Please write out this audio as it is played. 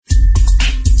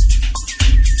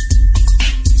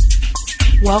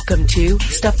Welcome to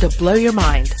Stuff to Blow Your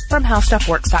Mind from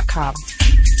HowStuffWorks.com.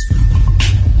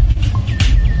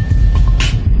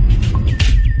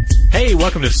 Hey,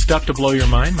 welcome to Stuff to Blow Your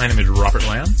Mind. My name is Robert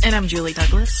Lamb. And I'm Julie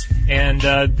Douglas. And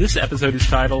this episode is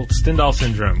titled Stendhal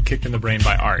Syndrome, Kicked in the Brain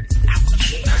by Art.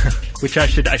 Which I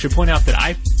should point out that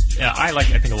I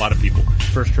think a lot of people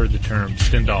first heard the term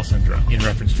Stendhal Syndrome in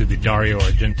reference to the Dario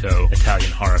Argento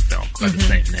Italian horror film by the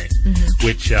same name,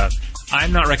 which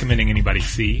I'm not recommending anybody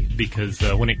see because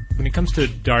when it comes to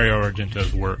Dario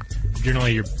Argento's work,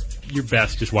 generally you're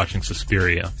best just watching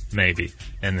Suspiria, maybe,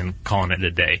 and then calling it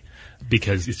a day,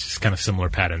 because it's just kind of similar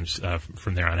patterns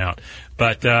from there on out.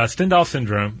 But Stendhal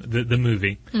Syndrome, the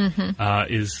movie,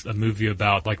 is a movie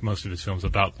about, like most of his films,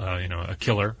 about a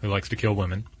killer who likes to kill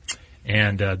women.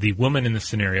 And the woman in the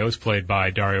scenario is played by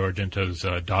Dario Argento's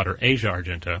daughter, Asia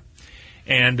Argento.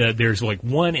 And there's like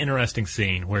one interesting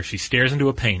scene where she stares into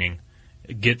a painting,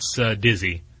 gets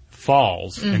dizzy,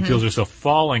 falls, and feels herself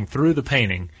falling through the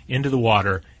painting into the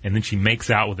water, and then she makes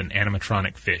out with an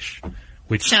animatronic fish.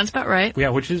 Which sounds about right. Yeah,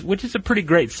 which is a pretty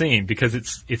great scene because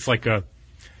it's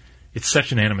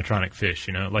such an animatronic fish,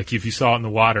 you know. Like if you saw it in the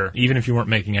water, even if you weren't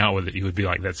making out with it, you would be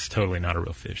like, that's totally not a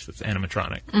real fish. That's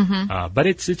animatronic. But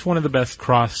it's one of the best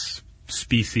cross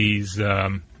species,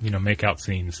 make out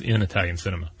scenes in Italian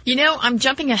cinema. You know, I'm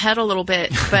jumping ahead a little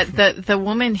bit, but the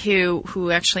woman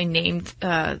who actually named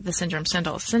the syndrome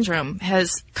Stendhal Syndrome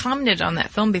has commented on that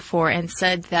film before and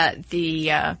said that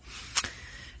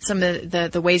some of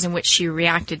the ways in which she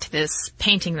reacted to this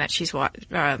painting that she's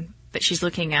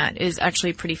looking at is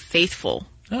actually pretty faithful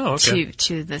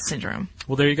to the syndrome.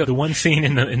 Well, there you go. The one scene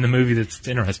in the movie that's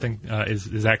interesting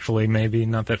is actually maybe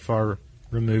not that far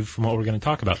removed from what we're going to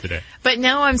talk about today. But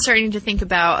now I'm starting to think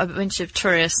about a bunch of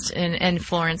tourists in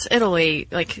Florence, Italy,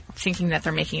 like thinking that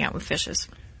they're making out with fishes.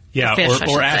 Yeah,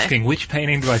 or asking, which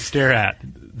painting do I stare at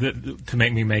to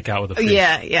make me make out with a fish?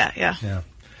 Yeah.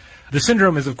 The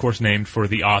syndrome is, of course, named for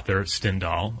the author,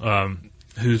 Stendhal,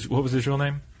 what was his real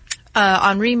name?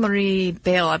 Henri Marie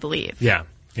Bale, I believe. Yeah,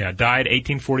 died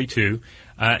 1842,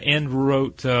 and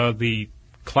wrote the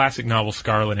classic novel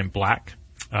Scarlet and Black,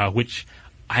 which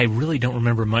I really don't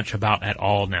remember much about at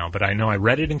all now, but I know I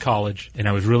read it in college, and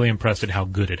I was really impressed at how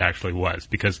good it actually was,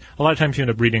 because a lot of times you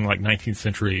end up reading like 19th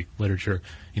century literature,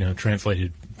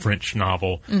 translated French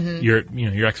novel, your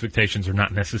expectations are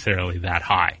not necessarily that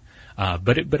high.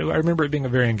 But I remember it being a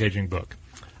very engaging book,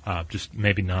 just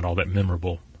maybe not all that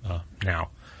memorable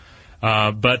now.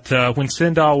 But when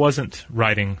Stendhal wasn't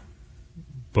writing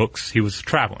books, he was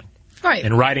traveling. Right.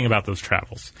 And writing about those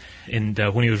travels. And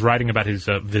when he was writing about his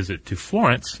visit to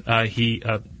Florence, he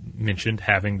mentioned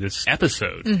having this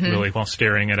episode, really, while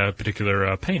staring at a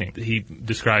particular painting. He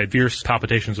described fierce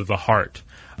palpitations of the heart,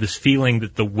 this feeling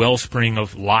that the wellspring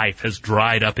of life has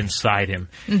dried up inside him,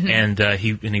 and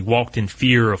he walked in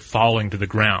fear of falling to the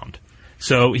ground.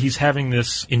 So he's having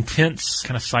this intense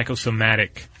kind of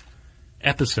psychosomatic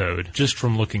episode just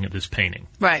from looking at this painting.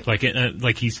 Right. And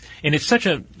it's such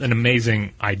an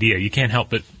amazing idea. You can't help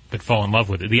but fall in love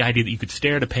with it. The idea that you could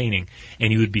stare at a painting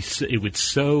and it would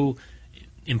so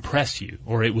impress you,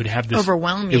 or it would have this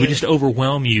overwhelm you. It would just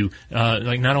overwhelm you,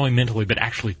 not only mentally but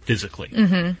actually physically.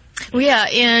 Well, yeah,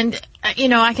 and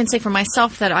I can say for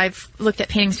myself that I've looked at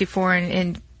paintings before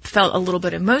and felt a little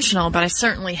bit emotional, but I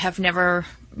certainly have never,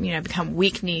 become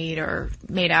weak-kneed or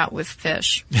made out with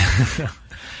fish.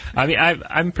 I mean,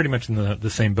 I'm pretty much in the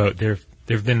same boat.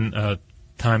 There've been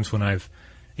times when I've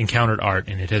encountered art,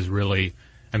 and it has really,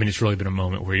 it's really been a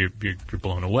moment where you're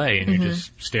blown away, and you're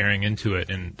just staring into it,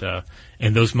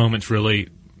 and those moments really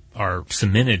are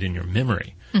cemented in your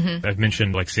memory. I've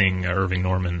mentioned seeing Irving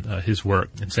Norman, his work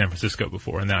in San Francisco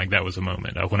before, and that was a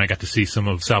moment. When I got to see some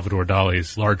of Salvador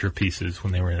Dali's larger pieces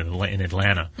when they were in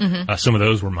Atlanta, some of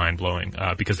those were mind-blowing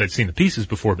because I'd seen the pieces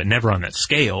before, but never on that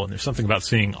scale. And there's something about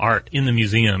seeing art in the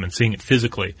museum and seeing it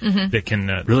physically that can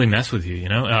really mess with you.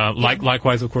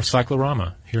 Likewise, of course,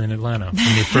 Cyclorama here in Atlanta.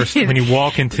 When you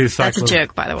walk into Cyclorama, that's a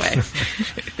joke, by the way.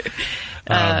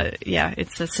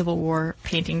 It's a Civil War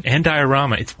painting. And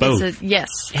diorama. It's both. Yes.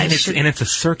 And it's a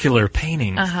circular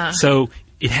painting. So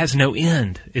it has no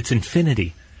end. It's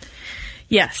infinity.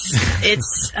 Yes,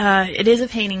 it is a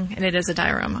painting and it is a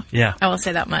diorama. Yeah, I will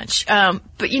say that much.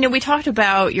 But we talked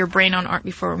about your brain on art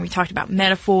before, and we talked about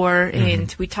metaphor,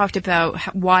 and we talked about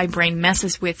why brain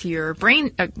messes with your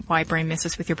brain, why brain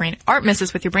messes with your brain, art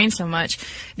messes with your brain so much,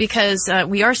 because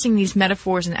we are seeing these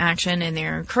metaphors in action, and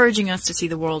they're encouraging us to see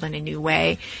the world in a new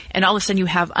way. And all of a sudden, you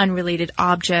have unrelated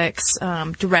objects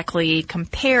directly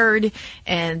compared,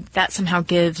 and that somehow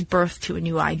gives birth to a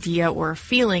new idea or a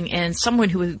feeling. And someone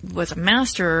who was a master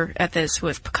master at this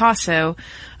was Picasso.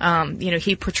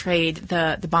 He portrayed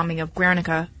the bombing of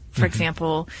Guernica, for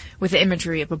example, with the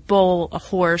imagery of a bull, a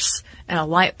horse, and a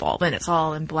light bulb, and it's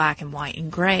all in black and white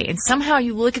and gray. And somehow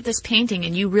you look at this painting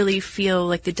and you really feel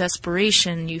like the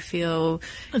desperation, you feel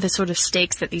the sort of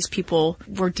stakes that these people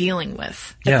were dealing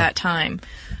with at that time,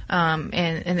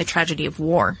 and the tragedy of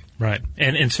war. Right.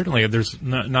 And certainly there's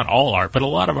not all art, but a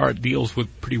lot of art deals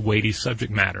with pretty weighty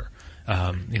subject matter.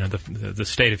 The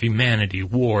state of humanity,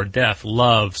 war, death,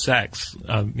 love, sex,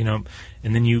 and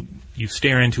then you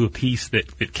stare into a piece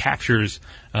that captures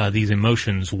these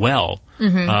emotions well,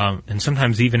 and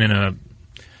sometimes even in a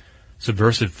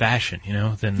subversive fashion,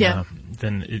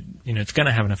 then it's going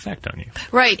to have an effect on you.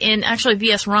 Right, and actually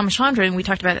V.S. Ramachandran, we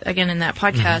talked about it again in that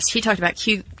podcast, he talked about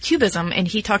cubism, and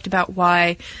he talked about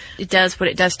why it does what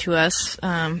it does to us.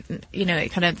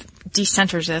 It kind of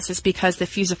decenters us. It's because the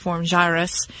fusiform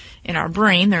gyrus in our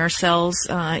brain, there are cells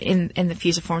in the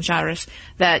fusiform gyrus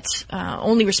that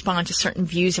only respond to certain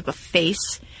views of a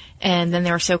face. And then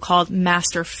there are so-called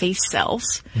master face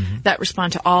cells that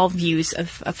respond to all views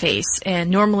of a face.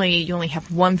 And normally you only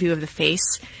have one view of the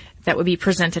face that would be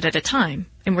presented at a time.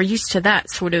 And we're used to that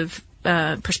sort of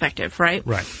perspective, right?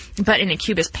 Right. But in a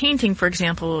cubist painting, for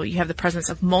example, you have the presence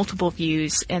of multiple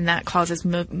views, and that causes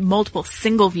multiple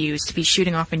single views to be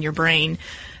shooting off in your brain.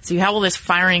 So you have all this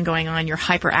firing going on. You're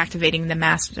hyperactivating the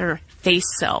master face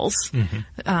cells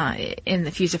in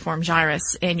the fusiform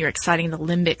gyrus, and you're exciting the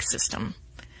limbic system.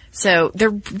 So they're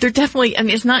definitely,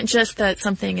 it's not just that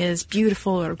something is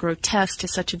beautiful or grotesque to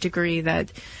such a degree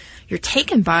that you're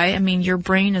taken by. Your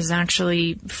brain is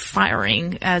actually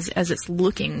firing as it's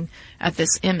looking at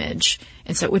this image.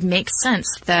 And so it would make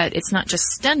sense that it's not just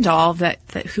Stendhal that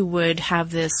who would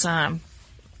have this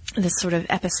sort of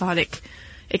episodic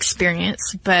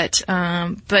experience, but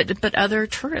other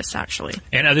tourists actually.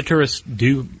 And other tourists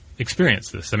do experience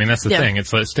this. That's the thing.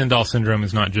 It's like Stendhal syndrome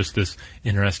is not just this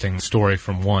interesting story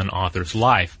from one author's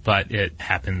life, but it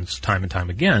happens time and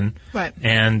time again. Right.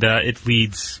 And it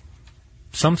leads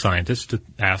some scientists to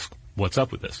ask, what's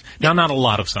up with this? Now, not a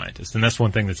lot of scientists, and that's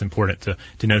one thing that's important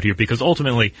to note here, because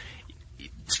ultimately,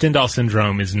 Stendhal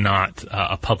syndrome is not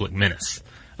a public menace.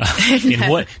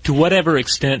 To whatever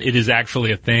extent it is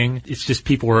actually a thing, it's just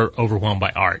people are overwhelmed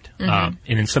by art. And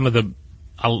in some of the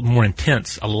more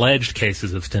intense alleged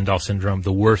cases of Stendhal syndrome,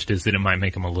 the worst is that it might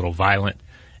make them a little violent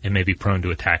and maybe prone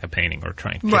to attack a painting or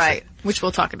try and kiss it. Which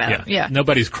we'll talk about. Yeah.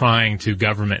 Nobody's crying to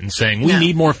government and saying, we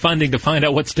need more funding to find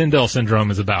out what Stendhal syndrome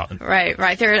is about. Right.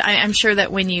 I'm sure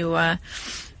that when you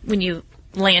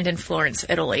land in Florence,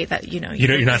 Italy, that you're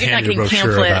not handed a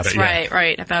brochure about it.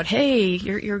 Right. About, hey,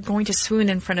 you're going to swoon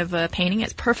in front of a painting.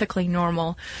 It's perfectly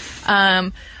normal.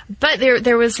 But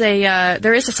there is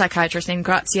a psychiatrist named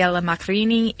Graziella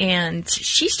Macrini, and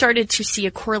she started to see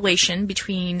a correlation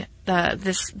between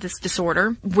this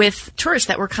disorder with tourists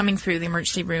that were coming through the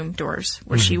emergency room doors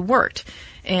where she worked.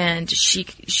 And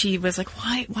she was like,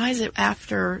 why is it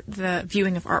after the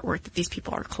viewing of artwork that these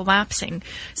people are collapsing?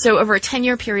 So over a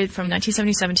 10-year period from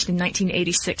 1977 to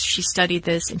 1986, she studied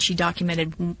this, and she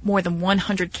documented more than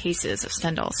 100 cases of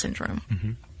Stendhal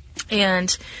syndrome.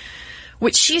 And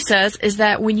what she says is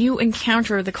that when you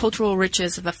encounter the cultural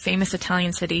riches of a famous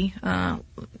Italian city,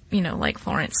 like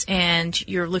Florence, and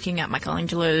you're looking at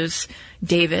Michelangelo's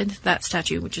David, that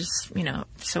statue, which is,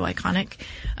 so iconic,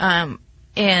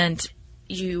 and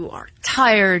you are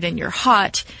tired and you're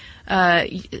hot,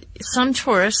 some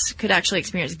tourists could actually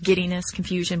experience giddiness,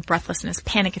 confusion, breathlessness,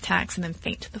 panic attacks, and then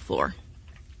faint to the floor.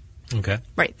 Okay.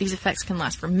 Right. These effects can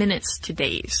last for minutes to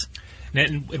days.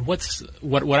 And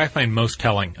what I find most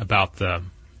telling about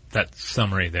that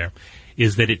summary there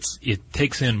is that it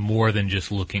takes in more than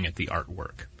just looking at the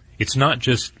artwork. It's not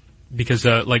just because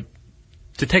to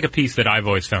take a piece that I've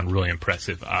always found really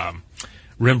impressive,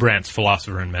 Rembrandt's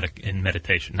Philosopher in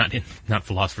Meditation, not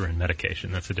Philosopher in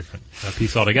Medication. That's a different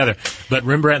piece altogether. But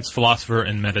Rembrandt's Philosopher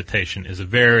in Meditation is a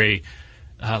very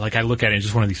I look at it, it's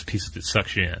just one of these pieces that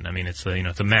sucks you in. It's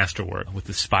a masterwork with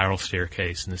this spiral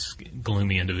staircase and this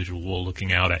gloomy individual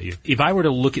looking out at you. If I were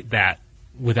to look at that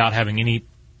without having any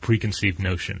preconceived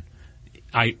notion,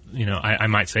 I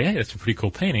might say, hey, that's a pretty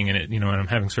cool painting, and and I'm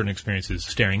having certain experiences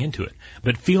staring into it.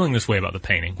 But feeling this way about the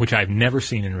painting, which I've never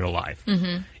seen in real life,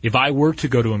 if I were to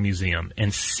go to a museum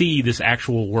and see this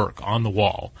actual work on the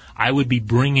wall, I would be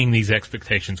bringing these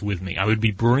expectations with me. I would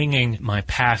be bringing my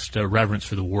past reverence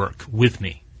for the work with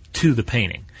me to the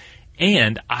painting.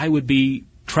 And I would be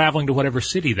traveling to whatever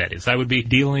city that is. I would be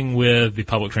dealing with the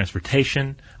public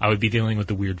transportation. I would be dealing with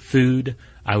the weird food.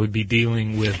 I would be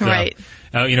dealing with, Right.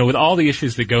 With all the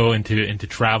issues that go into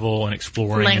travel and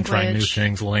exploring and trying new Language.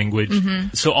 things, language.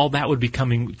 So all that would be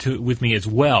coming with me as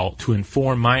well to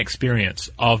inform my experience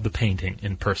of the painting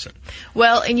in person.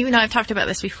 Well, and you and I have talked about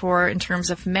this before in terms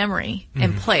of memory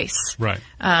and place. Right.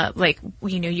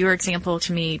 Your example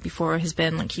to me before has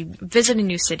been like you visit a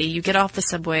new city, you get off the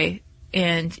subway,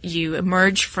 and you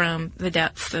emerge from the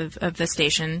depths of the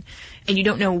station, and you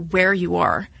don't know where you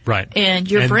are. Right. And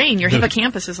your brain, your the-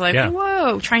 hippocampus is like, Yeah.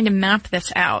 whoa, trying to map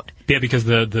this out. Yeah, because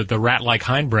the rat-like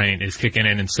hindbrain is kicking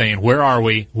in and saying, where are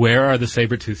we? Where are the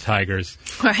saber-toothed tigers?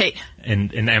 Right.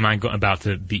 And am I about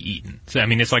to be eaten? So, I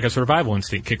mean, it's like a survival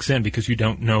instinct kicks in because you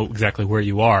don't know exactly where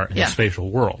you are in Yeah. the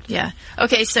spatial world. Yeah.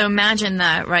 Okay, so imagine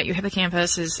that, right? Your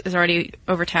hippocampus is already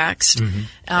overtaxed.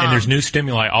 And there's new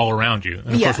stimuli all around you.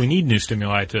 And of Yeah. course, we need new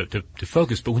stimuli to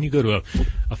focus. But when you go to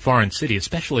a foreign city,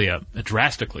 especially a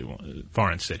drastically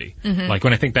foreign city, like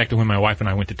when I think back to when my wife and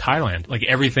I went to Thailand, like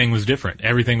everything was different.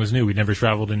 Everything was new. We'd never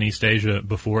traveled in East Asia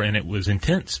before, and it was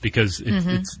intense because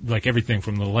it's like everything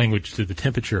from the language to the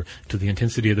temperature to the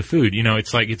intensity of the food. You know,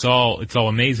 it's like it's all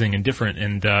amazing and different,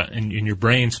 and your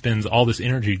brain spends all this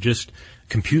energy just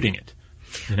computing it.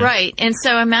 You know? Right. And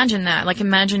so imagine that. Like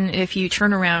imagine if you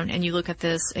turn around and you look at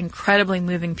this incredibly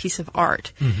moving piece of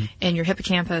art and your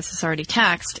hippocampus is already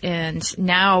taxed, and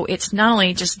now it's not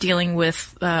only just dealing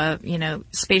with,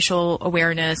 spatial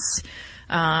awareness,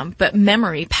 but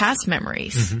memory, past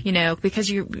memories, because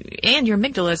your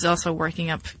amygdala is also working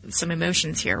up some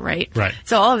emotions here, right? Right.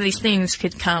 So all of these things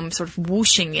could come sort of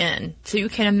whooshing in. So you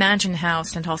can imagine how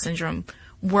Stendhal syndrome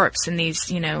works in these,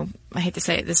 I hate to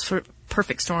say it, this sort of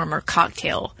perfect storm or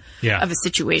cocktail of a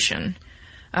situation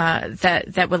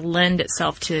that would lend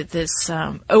itself to this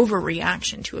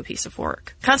overreaction to a piece of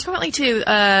work. Consequently, too,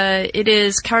 it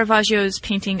is Caravaggio's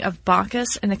painting of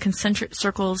Bacchus and the concentric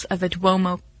circles of a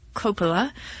Duomo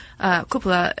cupola,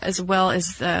 as well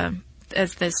as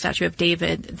the statue of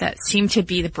David that seem to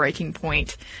be the breaking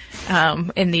point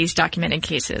in these documented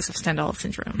cases of Stendhal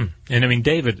syndrome. And I mean,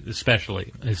 David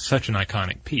especially is such an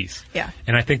iconic piece. Yeah.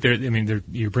 And I think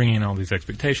you're bringing in all these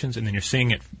expectations, and then you're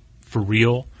seeing it for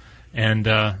real. And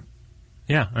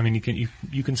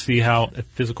you can see how a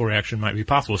physical reaction might be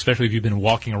possible, especially if you've been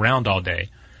walking around all day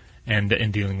and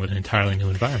dealing with an entirely new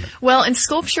environment. Well, and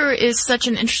sculpture is such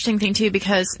an interesting thing too,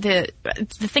 because the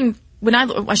thing.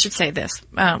 I should say this.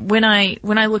 When I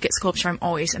look at sculpture, I'm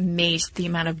always amazed at the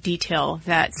amount of detail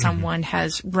that someone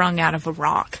has wrung out of a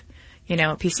rock,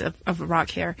 a piece of a rock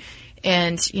here.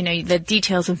 And, the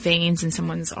details of veins in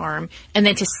someone's arm. And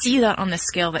then to see that on the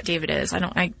scale that David is, I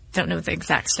don't know the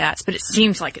exact stats, but it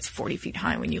seems like it's 40 feet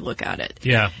high when you look at it.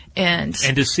 Yeah. And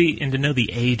to see, and to know the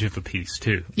age of a piece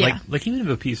too. Yeah. Like even if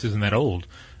a piece isn't that old,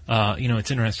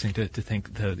 it's interesting to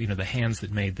think the hands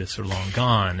that made this are long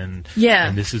gone, and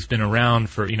this has been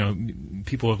around for,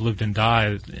 people have lived and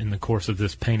died in the course of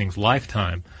this painting's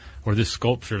lifetime or this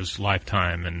sculpture's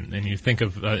lifetime, and you think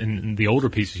of in the older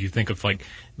pieces, you think of like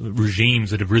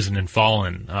regimes that have risen and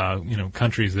fallen,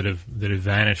 countries that have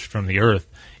vanished from the earth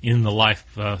in the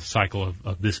life cycle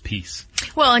of this piece.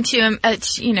 Well, and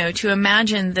to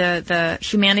imagine the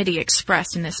humanity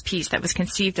expressed in this piece that was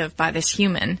conceived of by this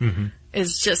human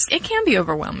is just, it can be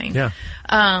overwhelming. Yeah.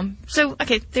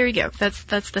 Okay, there you go. That's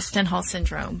the Stendhal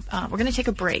syndrome. We're going to take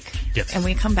a break. Yes. And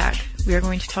when we come back, we are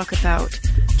going to talk about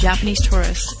Japanese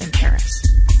tourists in Paris.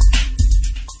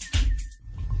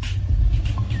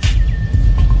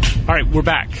 All right, we're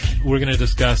back. We're going to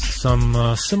discuss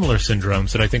some similar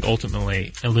syndromes that I think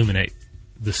ultimately illuminate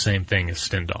the same thing as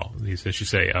Stendhal. These, as you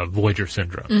say, Voyager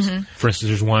syndromes. For instance,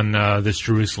 there's one, this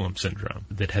Jerusalem syndrome,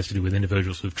 that has to do with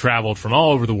individuals who've traveled from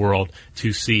all over the world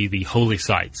to see the holy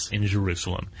sites in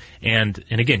Jerusalem. And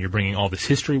again, you're bringing all this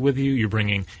history with you. You're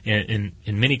bringing, in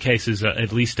many cases,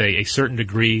 at least a certain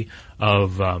degree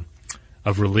of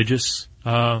religious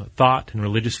thought and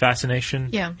religious fascination.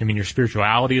 Yeah. I mean, your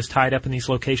spirituality is tied up in these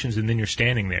locations, and then you're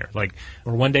standing there.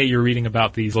 Or one day you're reading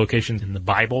about these locations in the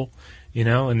Bible,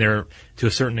 and they're, to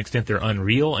a certain extent, they're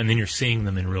unreal, and then you're seeing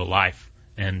them in real life.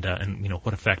 And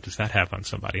what effect does that have on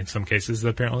somebody? In some cases,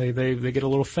 apparently, they get a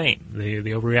little faint. They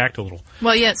overreact a little.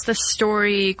 Well, yeah, it's the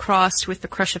story crossed with the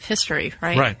crush of history,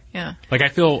 right? Right. Yeah. Like, I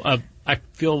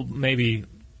feel maybe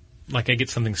like I get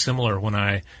something similar when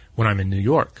I'm in New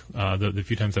York. The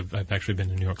few times I've actually been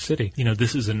to New York City,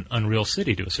 this is an unreal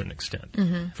city to a certain extent.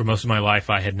 For most of my life,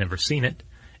 I had never seen it.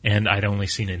 And I'd only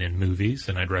seen it in movies,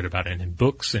 and I'd read about it in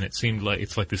books, and it seemed like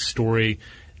it's like this story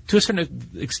to a certain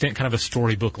extent, kind of a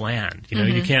storybook land. You know,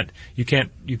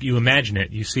 you imagine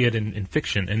it, you see it in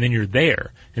fiction, and then you're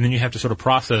there, and then you have to sort of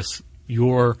process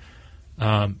your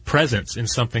presence in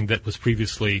something that was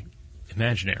previously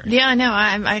imaginary. Yeah, no,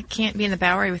 I can't be in the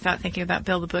Bowery without thinking about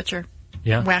Bill the Butcher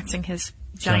waxing his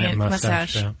giant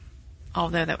mustache. Yeah.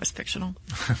 Although that was fictional.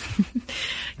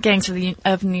 Gangs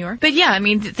of New York. But yeah, I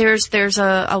mean, there's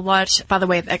a lot, by the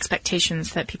way, of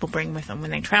expectations that people bring with them when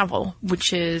they travel,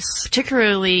 which is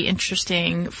particularly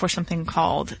interesting for something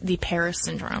called the Paris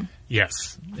syndrome.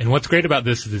 Yes. And what's great about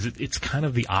this is it's kind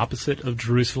of the opposite of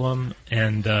Jerusalem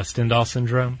and Stendhal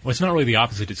syndrome. Well, it's not really the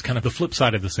opposite. It's kind of the flip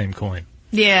side of the same coin.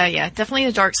 Yeah, definitely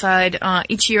the dark side.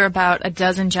 Each year, about a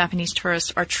dozen Japanese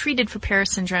tourists are treated for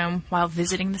Paris syndrome while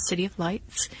visiting the City of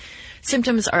Lights.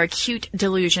 Symptoms are acute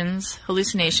delusions,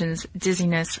 hallucinations,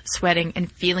 dizziness, sweating,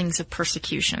 and feelings of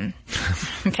persecution.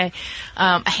 Okay.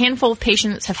 A handful of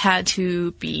patients have had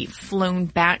to be flown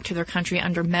back to their country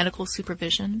under medical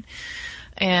supervision.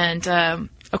 And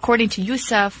according to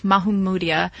Youssef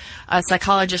Mahmoudia, a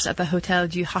psychologist at the Hotel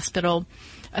du Hospital,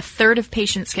 a third of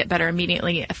patients get better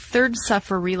immediately, a third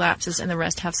suffer relapses, and the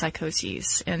rest have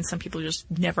psychoses. And some people just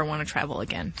never want to travel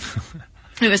again.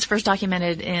 It was first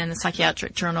documented in the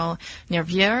psychiatric journal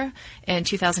Nervier in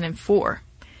 2004.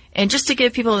 And just to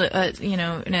give people,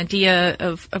 an idea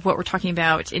of what we're talking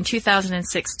about, in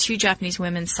 2006, 2 Japanese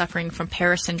women suffering from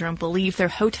Paris syndrome believed their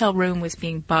hotel room was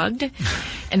being bugged,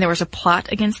 and there was a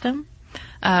plot against them.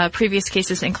 Previous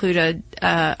cases include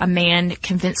a man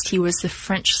convinced he was the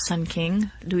French Sun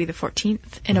King, Louis XIV,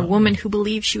 and a woman who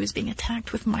believed she was being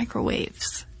attacked with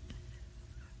microwaves.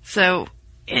 So,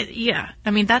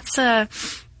 I mean, that's a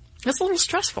little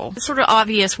stressful. It's sort of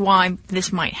obvious why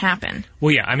this might happen.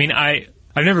 Well, yeah, I mean,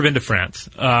 I've never been to France,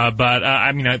 but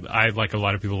I mean, I like a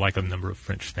lot of people like a number of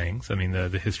French things. I mean,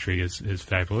 the history is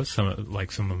fabulous. Some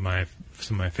of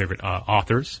my favorite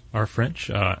authors are French.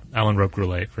 Alain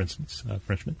Robbe-Groulet, for instance,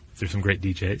 Frenchman. There's some great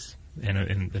DJs,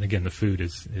 and again, the food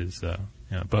is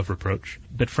above reproach.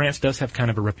 But France does have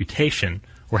kind of a reputation,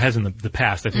 or has in the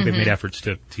past. I think they've made efforts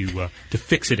to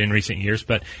fix it in recent years,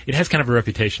 but it has kind of a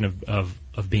reputation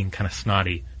of being kind of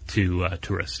snotty to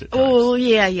tourists at times. Oh,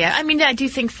 yeah. I mean, I do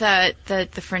think that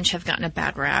the French have gotten a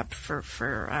bad rap for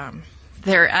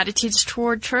their attitudes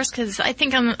toward tourists, because I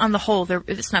think on the whole,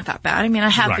 it's not that bad. I mean, I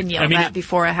have been yelled at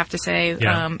before, I have to say,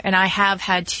 and I have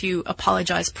had to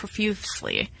apologize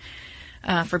profusely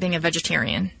for being a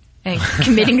vegetarian and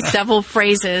committing several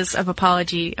phrases of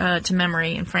apology to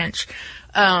memory in French.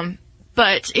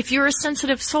 But if you're a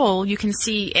sensitive soul, you can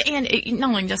see, and not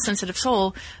only a sensitive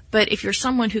soul, but if you're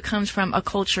someone who comes from a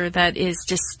culture that is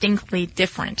distinctly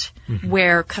different,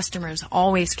 where customer is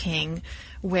always king,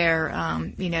 where,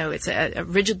 it's a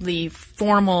rigidly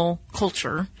formal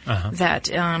culture that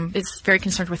is very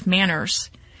concerned with manners.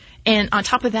 And on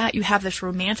top of that, you have this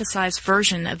romanticized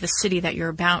version of the city that you're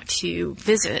about to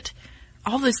visit.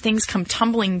 All those things come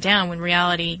tumbling down when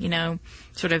reality,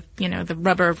 the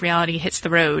rubber of reality hits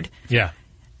the road. Yeah.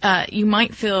 You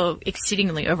might feel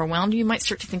exceedingly overwhelmed. You might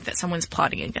start to think that someone's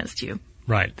plotting against you.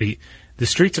 Right. The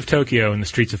streets of Tokyo and the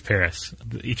streets of Paris,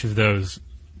 each of those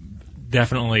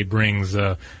definitely brings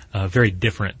very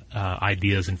different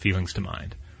ideas and feelings to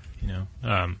mind.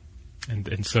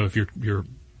 And so if you're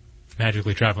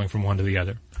magically traveling from one to the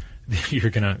other,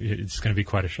 it's gonna be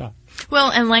quite a shock.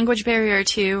 Well, and language barrier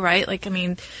too, right? Like, I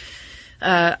mean,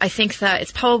 I think that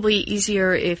it's probably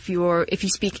easier if you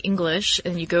speak English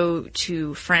and you go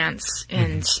to France,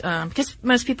 and because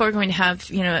most people are going to have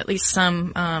at least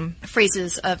some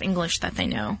phrases of English that they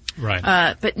know,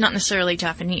 right? But not necessarily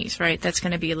Japanese, right? That's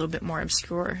going to be a little bit more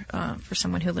obscure for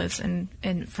someone who lives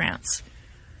in France.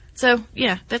 So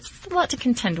yeah, that's a lot to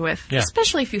contend with,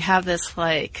 especially if you have this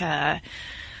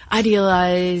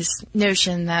idealized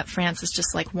notion that France is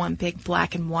just like one big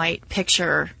black and white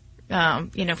picture. I'm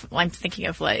thinking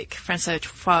of like François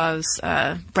Truffaut's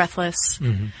Breathless,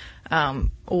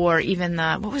 or even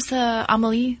what was the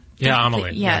Amélie? Yeah,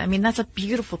 Amélie. Yeah, I mean, that's a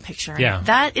beautiful picture. Yeah. And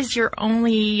that is your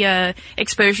only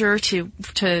exposure to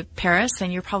Paris,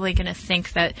 and you're probably going to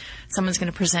think that someone's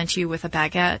going to present you with a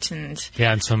baguette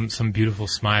and some beautiful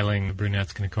smiling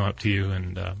brunette's going to come up to you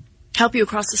and help you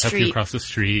across the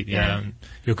street. Yeah. And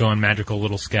you'll go on magical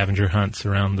little scavenger hunts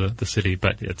around the city,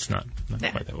 but it's not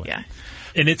quite that way. Yeah.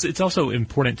 And it's also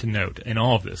important to note in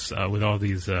all of this, with all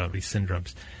these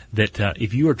syndromes, that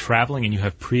if you are traveling and you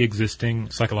have pre-existing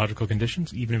psychological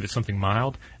conditions, even if it's something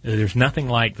mild, there's nothing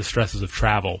like the stresses of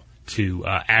travel to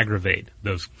aggravate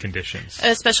those conditions.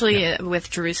 Especially with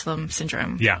Jerusalem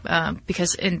syndrome. Yeah.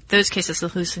 Because in those cases, the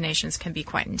hallucinations can be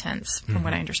quite intense, from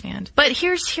what I understand. But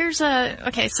here's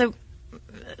okay, so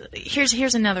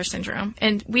here's another syndrome,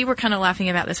 and we were kind of laughing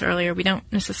about this earlier. We don't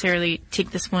necessarily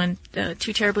take this one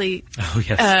too terribly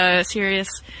serious.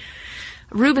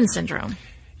 Rubens syndrome.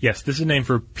 Yes, this is a name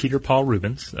for Peter Paul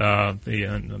Rubens,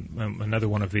 another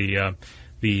one of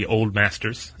the old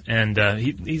masters, and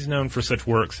he's known for such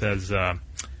works as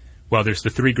there's the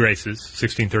Three Graces,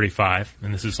 1635,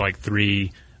 and this is like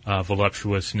three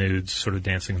voluptuous nudes sort of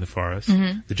dancing in the forest.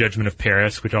 Mm-hmm. The Judgment of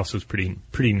Paris, which also is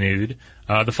pretty nude.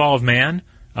 The Fall of Man,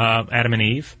 Adam and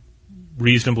Eve,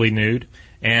 reasonably nude.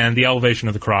 And the Elevation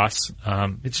of the Cross,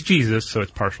 it's Jesus, so it's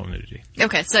partial nudity.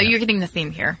 Okay, so you're getting the theme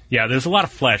here. Yeah, there's a lot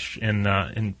of flesh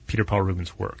in Peter Paul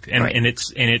Rubens' work, and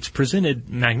it's presented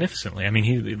magnificently. I mean,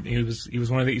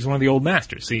 he's one of the old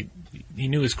masters. He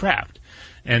knew his craft,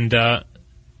 and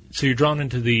so you're drawn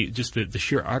into the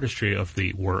sheer artistry of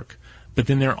the work. But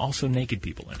then there are also naked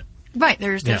people in it. Right,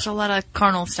 there's a lot of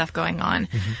carnal stuff going on.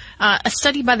 Mm-hmm. A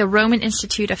study by the Roman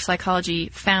Institute of Psychology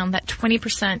found that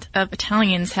 20% of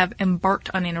Italians have embarked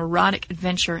on an erotic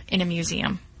adventure in a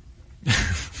museum.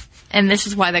 And this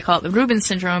is why they call it the Rubens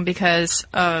syndrome, because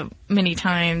many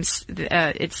times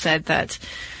it's said that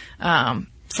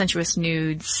sensuous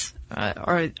nudes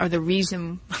are the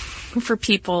reason for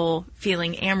people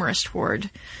feeling amorous toward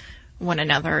one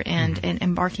another and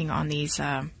embarking on these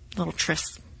little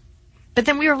trysts. But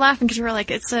then we were laughing because we were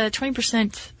like, it's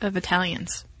 20% of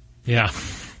Italians. Yeah.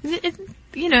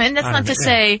 And that's not to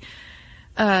say,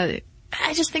 I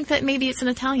just think that maybe it's an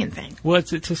Italian thing. Well,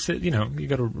 it's a, you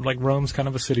go to, like, Rome's kind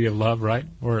of a city of love, right?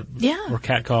 Or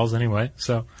catcalls anyway.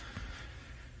 So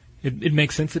it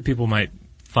makes sense that people might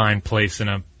find place in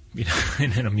a,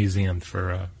 in a museum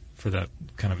for that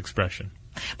kind of expression.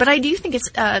 But I do think it's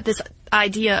this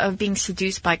idea of being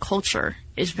seduced by culture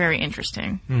is very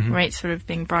interesting, right? Sort of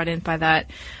being brought in by that.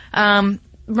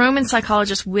 Roman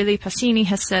psychologist Willie Passini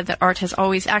has said that art has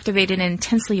always activated an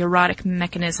intensely erotic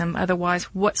mechanism. Otherwise,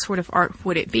 what sort of art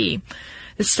would it be?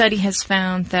 The study has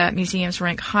found that museums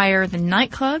rank higher than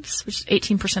nightclubs, which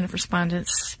 18% of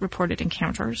respondents reported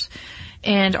encounters,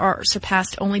 and are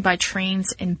surpassed only by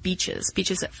trains and beaches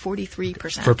at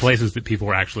 43%. For places that people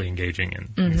are actually engaging in.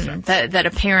 Mm-hmm. That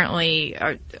apparently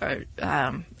are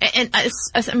and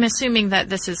I'm assuming that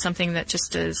this is something that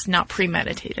just is not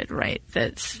premeditated, right?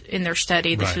 That in their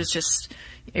study, this was just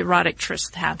erotic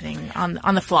tryst happening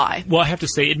on the fly. Well, I have to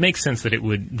say, it makes sense that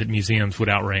museums would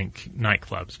outrank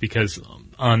nightclubs, because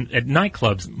at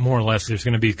nightclubs, more or less, there's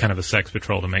going to be kind of a sex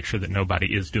patrol to make sure that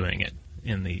nobody is doing it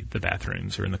in the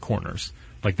bathrooms or in the corners.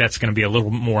 Like, that's going to be a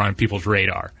little more on people's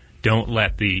radar. Don't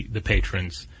let the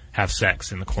patrons have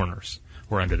sex in the corners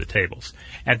or under the tables.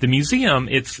 At the museum,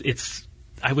 it's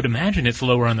I would imagine it's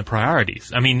lower on the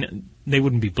priorities. I mean, they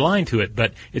wouldn't be blind to it,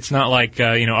 but it's not like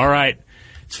all right,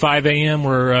 it's 5 a.m.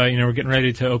 We're getting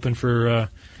ready to open for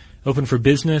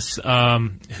business.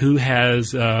 Who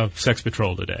has sex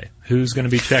patrol today? Who's going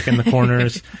to be checking the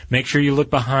corners? Make sure you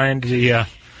look behind the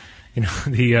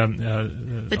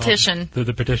petition.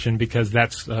 The petition, because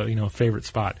that's a favorite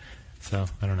spot. So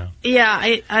I don't know.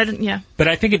 Yeah, I don't. Yeah. But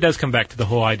I think it does come back to the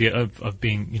whole idea of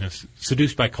being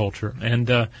seduced by culture,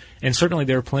 and certainly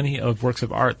there are plenty of works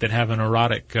of art that have an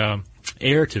erotic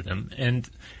air to them, and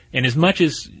as much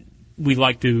as we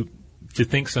like to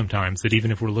think sometimes that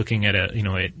even if we're looking at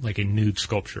a nude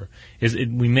sculpture,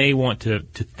 we may want to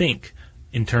think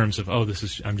in terms of,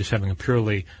 I'm just having a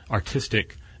purely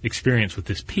artistic experience with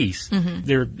this piece. Mm-hmm.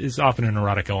 There is often an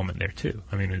erotic element there too.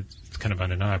 I mean, it's kind of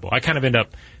undeniable. I kind of end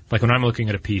up, like, when I'm looking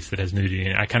at a piece that has nudity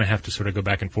in it, I kind of have to sort of go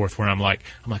back and forth where I'm like,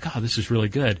 oh, this is really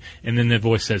good. And then the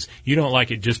voice says, you don't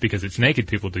like it just because it's naked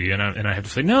people, do you? And I have to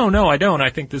say, no, I don't. I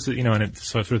think this is, and it's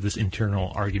sort of this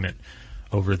internal argument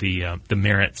over the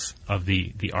merits of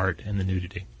the art and the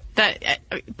nudity. That,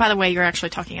 by the way, you're actually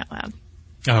talking out loud.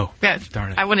 Oh, yeah,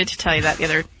 darn it. I wanted to tell you that the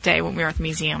other day when we were at the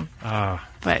museum.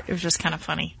 But it was just kind of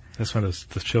funny. That's when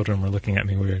the children were looking at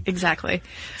me weird. Exactly.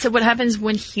 So what happens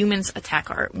when humans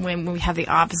attack art, when we have the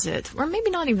opposite, or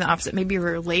maybe not even the opposite, maybe a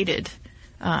related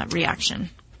reaction?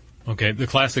 Okay, the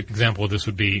classic example of this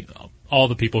would be all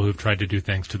the people who've tried to do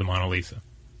things to the Mona Lisa.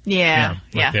 Yeah.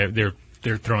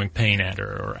 They're throwing paint at her,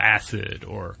 or acid,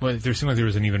 or... Well, there seemed like there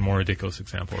was an even more ridiculous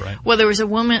example, right? Well, there was a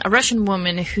Russian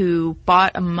woman who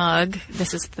bought a mug,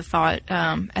 this is the thought,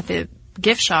 at the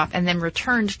gift shop, and then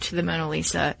returned to the Mona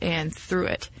Lisa and threw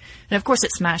it. And of course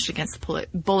it smashed against the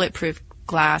bulletproof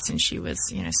glass, and she was,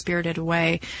 spirited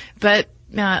away. But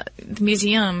the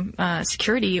museum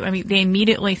security, they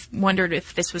immediately wondered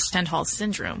if this was Stendhal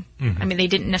syndrome. Mm-hmm. They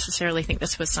didn't necessarily think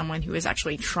this was someone who was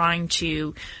actually trying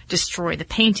to destroy the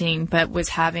painting, but was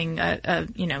having a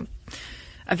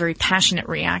very passionate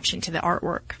reaction to the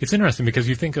artwork. It's interesting because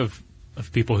you think of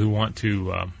people who want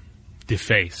to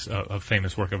deface a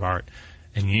famous work of art,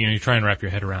 and you try and wrap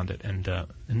your head around it, and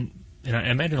I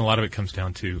imagine a lot of it comes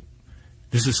down to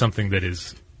this is something that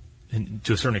is, and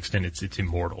to a certain extent, it's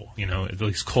immortal, at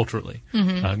least culturally,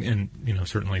 and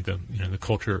certainly the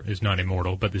culture is not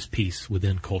immortal, but this piece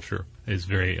within culture is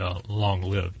very long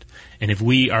lived, and if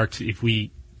we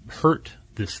hurt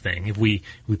this thing, if we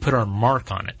put our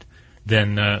mark on it,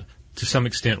 then to some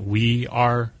extent we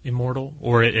are immortal,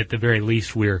 or at the very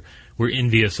least we're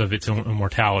envious of its own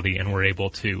immortality, and we're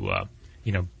able to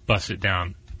bust it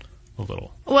down a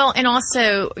little. Well, and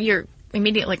also you're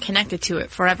immediately connected to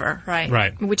it forever, right?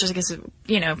 Right. Which is, I guess,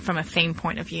 from a fame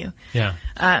point of view. Yeah.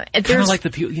 Kind of like the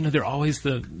people, they're always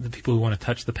the people who want to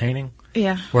touch the painting.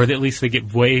 Yeah. Or at least they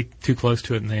get way too close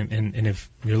to it, and if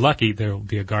you're lucky, there will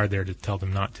be a guard there to tell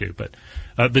them not to. But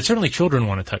certainly children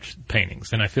want to touch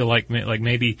paintings, and I feel like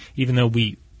maybe even though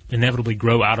we inevitably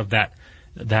grow out of that,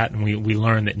 and we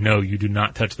learn that no, you do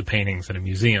not touch the paintings in a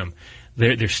museum,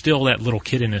 there's still that little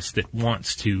kid in us that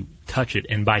wants to touch it,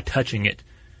 and by touching it,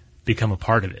 become a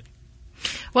part of it.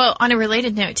 Well, on a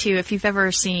related note, too, if you've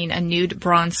ever seen a nude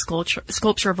bronze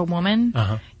sculpture of a woman,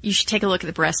 you should take a look at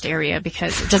the breast area,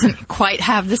 because it doesn't quite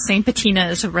have the same patina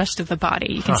as the rest of the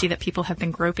body. You can see that people have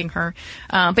been groping her.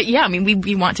 But yeah, I mean,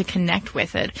 we want to connect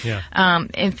with it. Yeah.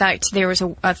 In fact, there was a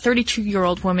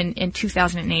 32-year-old woman in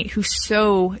 2008 who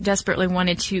so desperately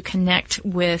wanted to connect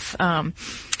with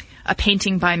a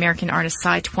painting by American artist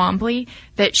Cy Twombly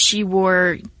that she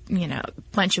wore, a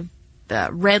bunch of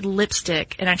red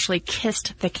lipstick and actually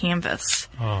kissed the canvas.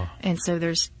 Oh. And so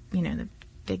there's, the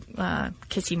big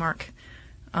kissy mark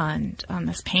on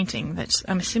this painting that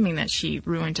I'm assuming that she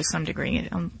ruined to some degree,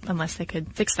 unless they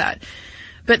could fix that.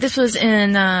 But this was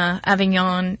in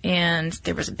Avignon, and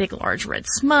there was a big, large red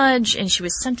smudge, and she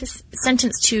was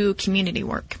sentenced to community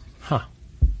work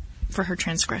for her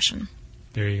transgression.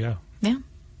 There you go. Yeah.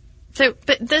 So,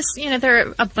 but this, there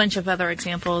are a bunch of other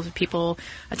examples of people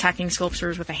attacking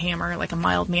sculptures with a hammer, like a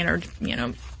mild-mannered,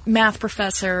 math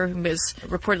professor who was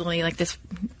reportedly like this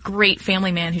great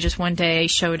family man who just one day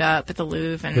showed up at the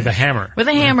Louvre and with a hammer. With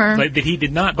a hammer. Like, that he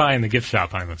did not buy in the gift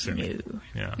shop, I'm assuming. No.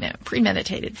 Yeah. No,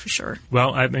 premeditated for sure.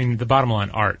 Well, I mean, the bottom line,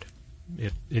 art.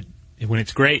 It when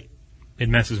it's great, it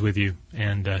messes with you,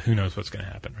 and who knows what's going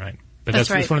to happen, right? But that's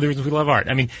right. one of the reasons we love art.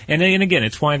 I mean, and again,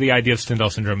 it's why the idea of Stendhal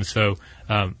syndrome is so.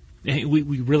 We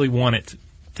really want it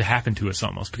to happen to us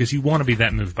almost, because you want to be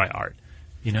that moved by art.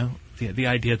 The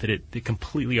idea that it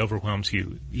completely overwhelms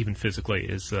you, even physically,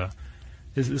 is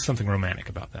something romantic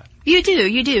about that. You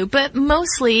do. But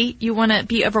mostly you want to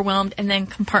be overwhelmed and then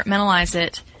compartmentalize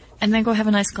it and then go have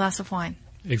a nice glass of wine.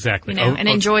 Exactly. And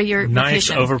enjoy your nice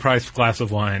vacation. Overpriced glass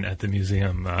of wine at the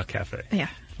museum cafe. Yeah.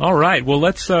 All right. Well,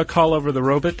 let's call over the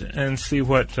robot and see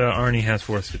what Arnie has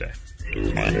for us today.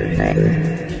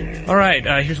 All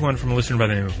right, here's one from a listener by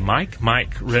the name of Mike.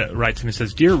 Mike writes to me and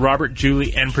says, "Dear Robert,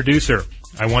 Julie, and producer,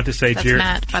 I want to say Jerry."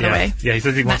 That's Matt, by the way. Yeah, he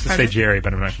says he wants to say Jerry,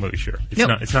 but I'm not completely sure.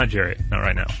 It's not Jerry, not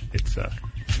right now. It's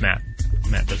Matt.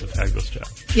 Matt does a fabulous job.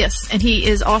 Yes, and he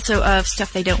is also of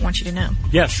Stuff They Don't Want You to Know.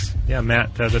 Yes, yeah,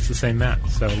 Matt. That's the same Matt.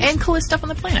 So and coolest stuff on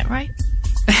the planet, right?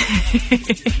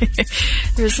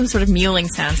 There's some sort of mewling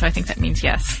sound, so I think that means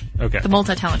yes. Okay. The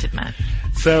multi-talented Matt.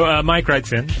 So Mike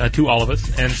writes in to all of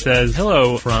us and says,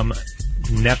 "Hello from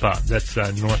NEPA." That's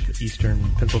northeastern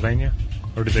Pennsylvania.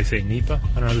 Or did they say NEPA?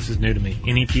 I don't know. This is new to me.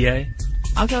 NEPA?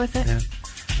 I'll go with it.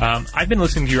 Yeah. I've been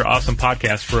listening to your awesome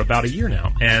podcast for about a year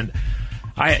now, and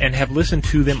have listened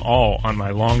to them all on my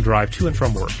long drive to and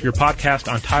from work. Your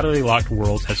podcast on Tidally Locked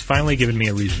Worlds has finally given me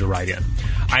a reason to write in.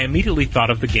 I immediately thought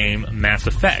of the game Mass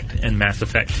Effect and Mass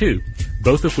Effect 2,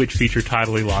 both of which feature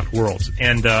Tidally Locked Worlds.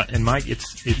 And Mike,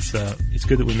 it's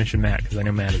good that we mentioned Matt, because I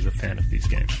know Matt is a fan of these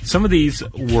games. Some of these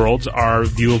worlds are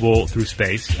viewable through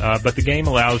space, but the game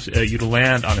allows you to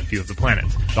land on a few of the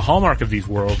planets. The hallmark of these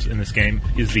worlds in this game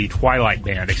is the Twilight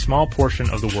Band, a small portion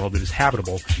of the world that is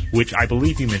habitable, which I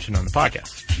believe you mentioned on the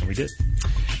podcast, and we did.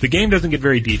 The game doesn't get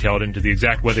very detailed into the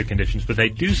exact weather conditions, but they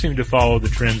do seem to follow the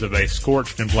trends of a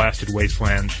scorched and blasted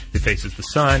wasteland that faces the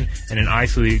sun, and an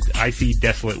icy,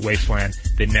 desolate wasteland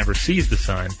that never sees the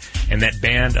sun, and that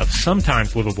band of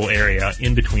sometimes livable area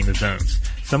in between the zones.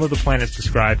 Some of the planets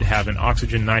described have an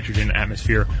oxygen-nitrogen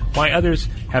atmosphere, while others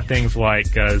have things like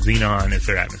xenon as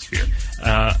their atmosphere.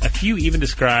 A few even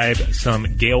describe some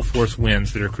gale force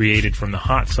winds that are created from the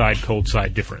hot side, cold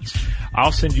side difference.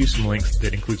 I'll send you some links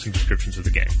that include some descriptions of the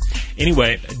game.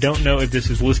 Anyway, don't know if this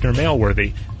is listener mail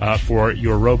worthy for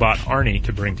your robot Arnie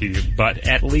to bring to you, but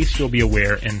at least you'll be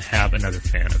aware and have another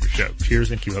fan of the show.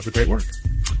 Cheers and keep up the great work.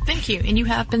 Thank you. And you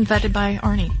have been vetted by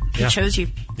Arnie. He chose you.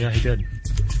 Yeah, he did.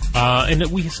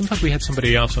 And sometimes we had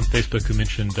somebody else on Facebook who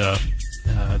mentioned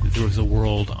there was a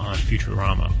world on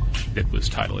Futurama that was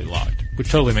tidally locked, which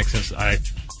totally makes sense.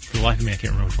 For the life of me, I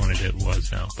can't remember which one it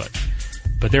was now, but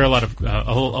there are a lot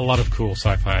of cool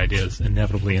sci-fi ideas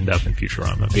inevitably end up in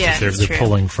Futurama because they're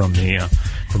pulling from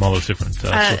all those different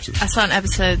sources. I saw an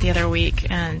episode the other week,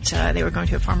 and they were going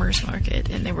to a farmer's market,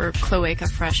 and they were Cloaca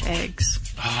Fresh eggs.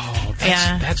 Oh,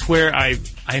 that's where I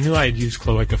knew I had used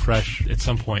Cloaca Fresh at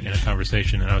some point in a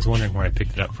conversation, and I was wondering where I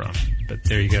picked it up from. But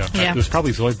there you go. Yeah. It was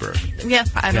probably Zoidberg. Yeah,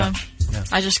 I know. Yeah.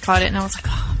 I just caught it, and I was like,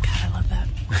 oh, God, I love that.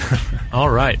 All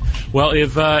right. Well,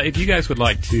 if you guys would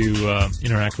like to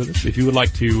interact with us, if you would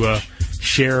like to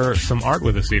share some art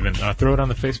with us even, throw it on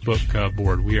the Facebook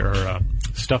board. We are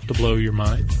Stuff to Blow Your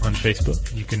Mind on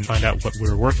Facebook. You can find out what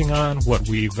we're working on, what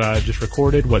we've just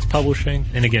recorded, what's publishing,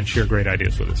 and again, share great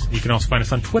ideas with us. You can also find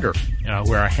us on Twitter,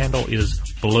 where our handle is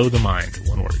Below the Mind,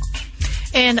 one word.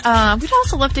 And we'd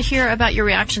also love to hear about your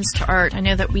reactions to art. I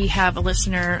know that we have a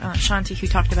listener, Shanti, who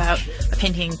talked about a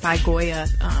painting by Goya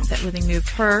that really moved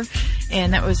her,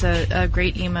 and that was a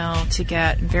great email to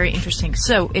get, very interesting.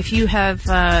 So if you have,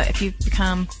 if you've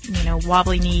become,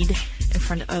 wobbly-kneed in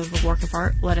front of a work of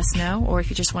art, let us know. Or if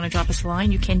you just want to drop us a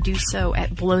line, you can do so at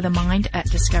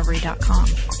blowthemind@discovery.com.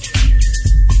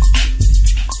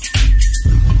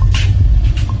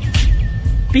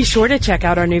 Be sure to check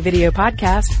out our new video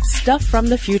podcast, Stuff from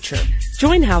the Future.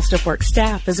 Join How Stuff Works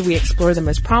staff as we explore the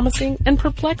most promising and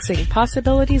perplexing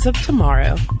possibilities of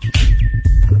tomorrow.